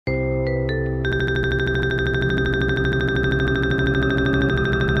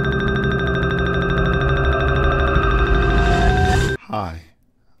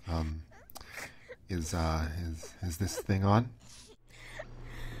this thing on.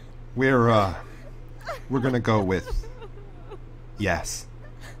 We're gonna go with yes.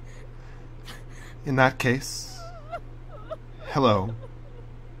 In that case, hello,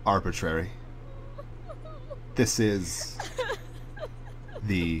 Arbitrary. This is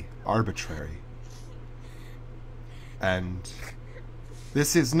the Arbitrary. And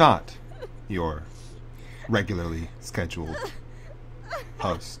this is not your regularly scheduled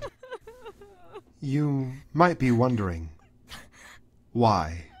host. You might be wondering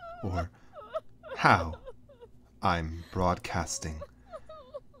why or how I'm broadcasting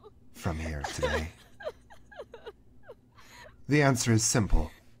from here today. The answer is simple.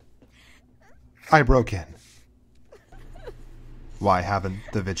 I broke in. Why haven't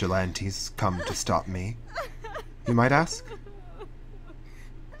the vigilantes come to stop me, you might ask?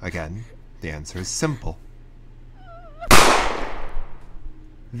 Again, the answer is simple.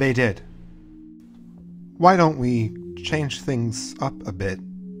 They did. Why don't we change things up a bit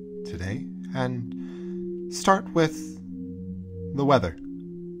today and start with the weather?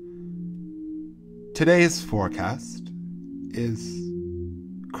 Today's forecast is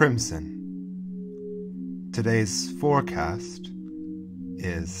crimson. Today's forecast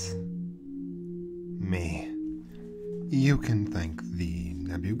is me. You can thank the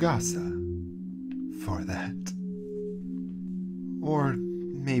Nebugasa for that. Or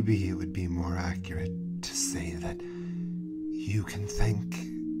maybe it would be more accurate to say that you can thank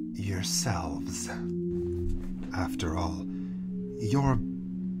yourselves. After all, your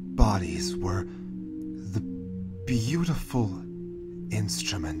bodies were the beautiful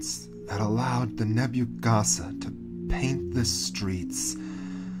instruments that allowed the Nebugasa to paint the streets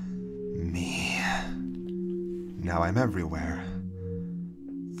me. Now I'm everywhere.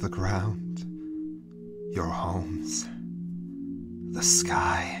 The ground, your homes, the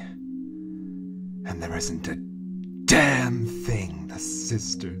sky, and there isn't a damn thing the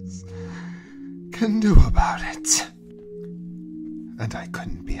sisters can do about it. And I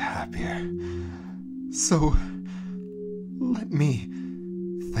couldn't be happier. So, let me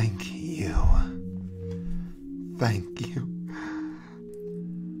thank you. Thank you.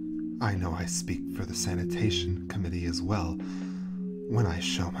 I know I speak for the sanitation committee as well when I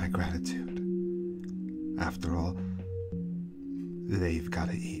show my gratitude. After all, they've got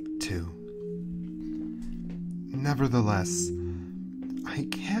to eat too. Nevertheless, I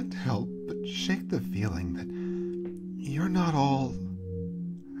can't help but shake the feeling that you're not all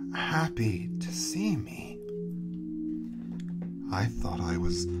happy to see me. I thought I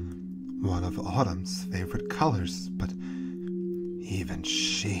was one of Autumn's favorite colors, but even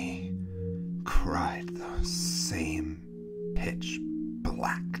she cried those same pitch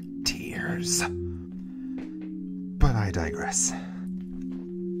black tears. But I digress.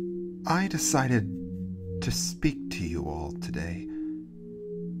 I decided to speak to you all today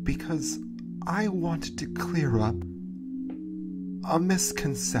because I wanted to clear up a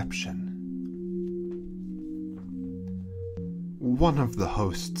misconception. One of the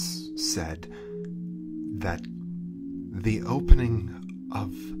hosts said that the opening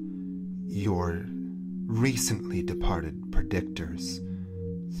of your recently departed predictor's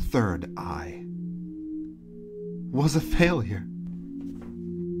third eye was a failure.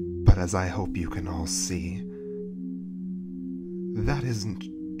 But as I hope you can all see, that isn't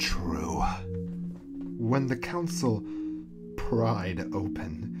true. When the council pried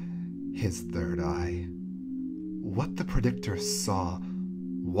open his third eye, what the predictor saw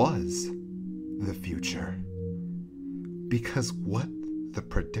was the future. Because what the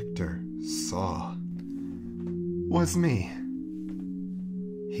predictor saw was me.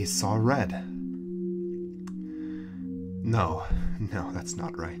 He saw red. No, that's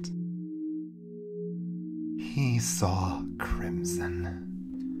not right. He saw crimson.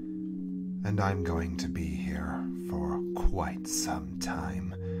 And I'm going to be here for quite some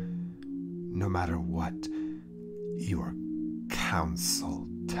time, no matter what your council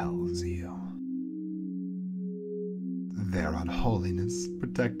tells you. Their unholiness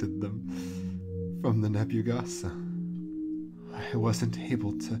protected them from the Nebugasa. I wasn't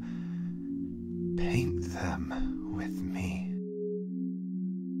able to paint them with me.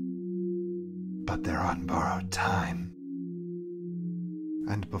 But they're on borrowed time.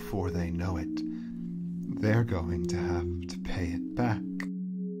 And before they know it, they're going to have to pay it back.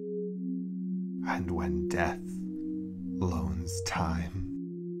 And when death loans time,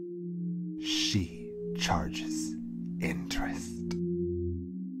 she charges interest.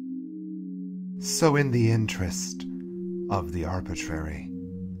 So in the interest of the Arbitrary,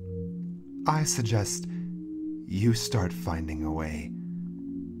 I suggest you start finding a way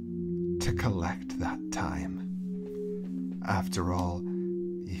to collect that time After all,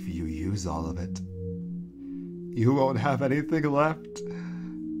 if you use all of it, you won't have anything left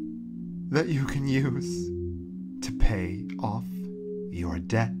that you can use to pay off your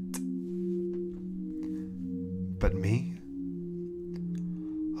debt. But me?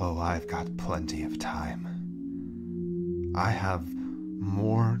 Oh, I've got plenty of time. I have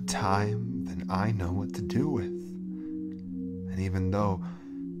more time than I know what to do with. And even though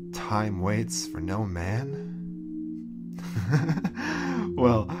time waits for no man,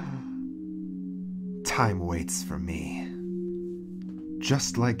 well, time waits for me.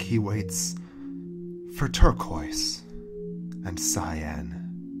 Just like he waits for turquoise and cyan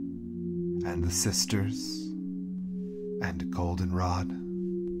and the sisters and goldenrod.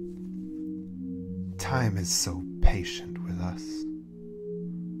 Time is so patient with us.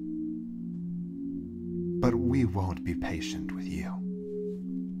 But we won't be patient with you.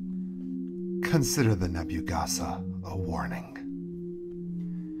 Consider the Nebugasa a warning.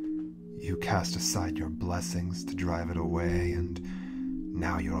 You cast aside your blessings to drive it away, and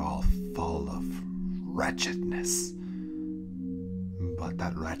now you're all full of wretchedness. But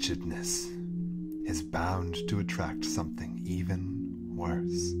that wretchedness is bound to attract something even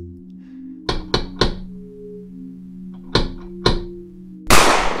worse.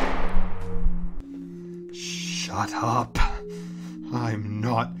 Shut up. I'm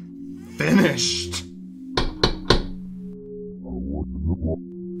not finished.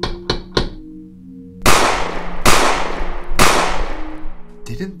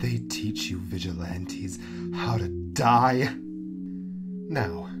 Didn't they teach you vigilantes how to die?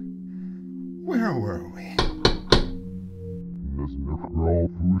 Now, where were we?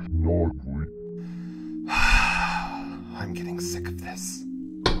 I'm getting sick of this.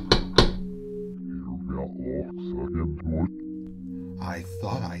 I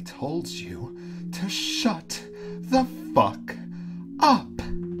thought I told you to shut the fuck up.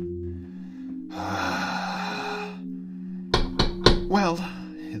 Well,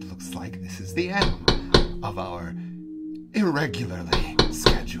 it looks like this is the end of our irregularly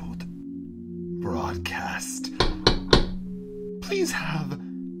scheduled broadcast. Please have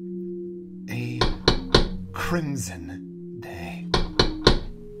a crimson day.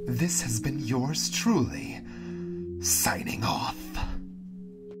 This has been yours truly, signing off.